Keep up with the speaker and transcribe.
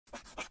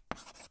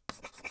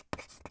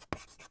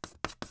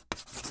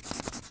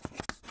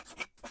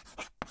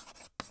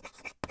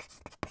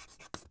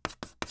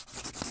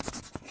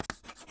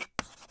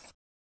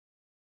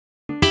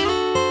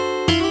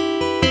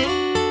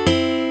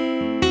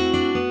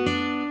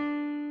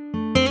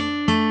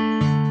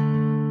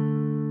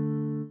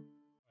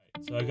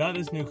So I got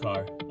this new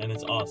car, and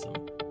it's awesome.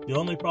 The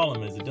only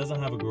problem is it doesn't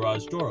have a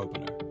garage door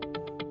opener.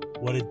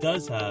 What it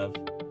does have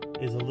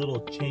is a little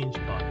change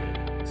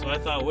pocket. So I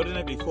thought, wouldn't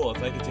it be cool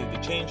if I could take the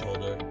change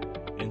holder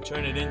and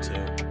turn it into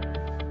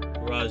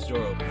garage door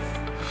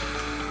opener.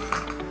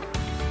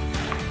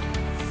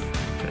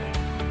 Okay.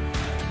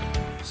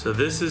 So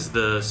this is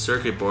the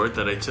circuit board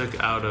that I took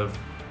out of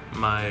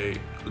my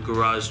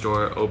garage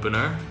door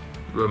opener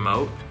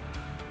remote.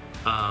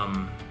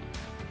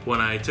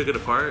 When I took it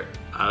apart,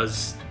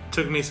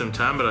 took me some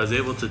time, but I was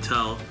able to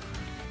tell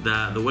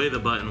that the way the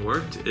button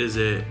worked is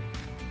it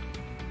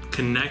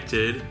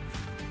connected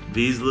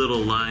these little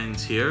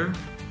lines here,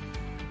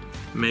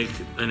 make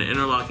an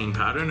interlocking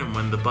pattern, and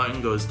when the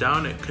button goes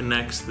down, it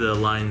connects the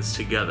lines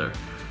together.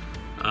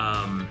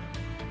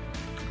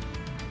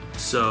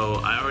 So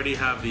I already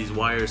have these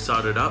wires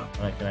soldered up.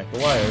 When I connect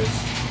the wires,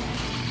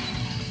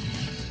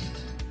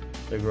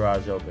 the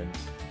garage opens.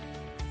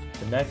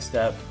 The next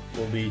step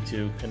will be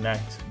to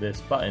connect this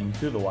button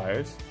to the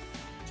wires,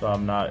 so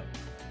I'm not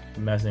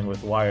messing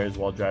with wires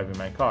while driving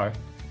my car,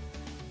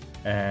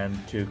 and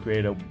to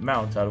create a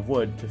mount out of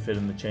wood to fit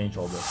in the change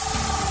holder.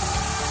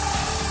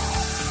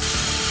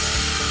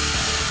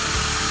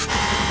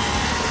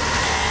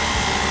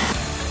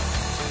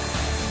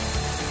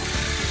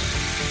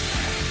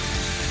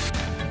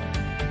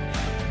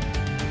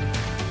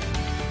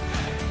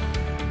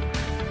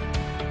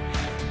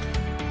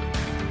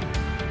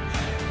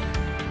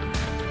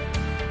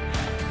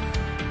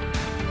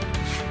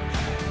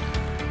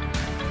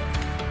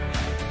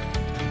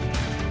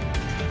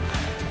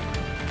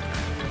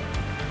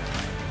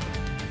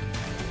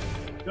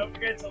 Don't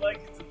forget to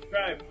like and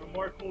subscribe for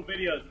more cool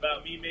videos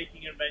about me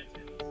making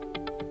inventions.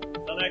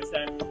 Until next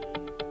time.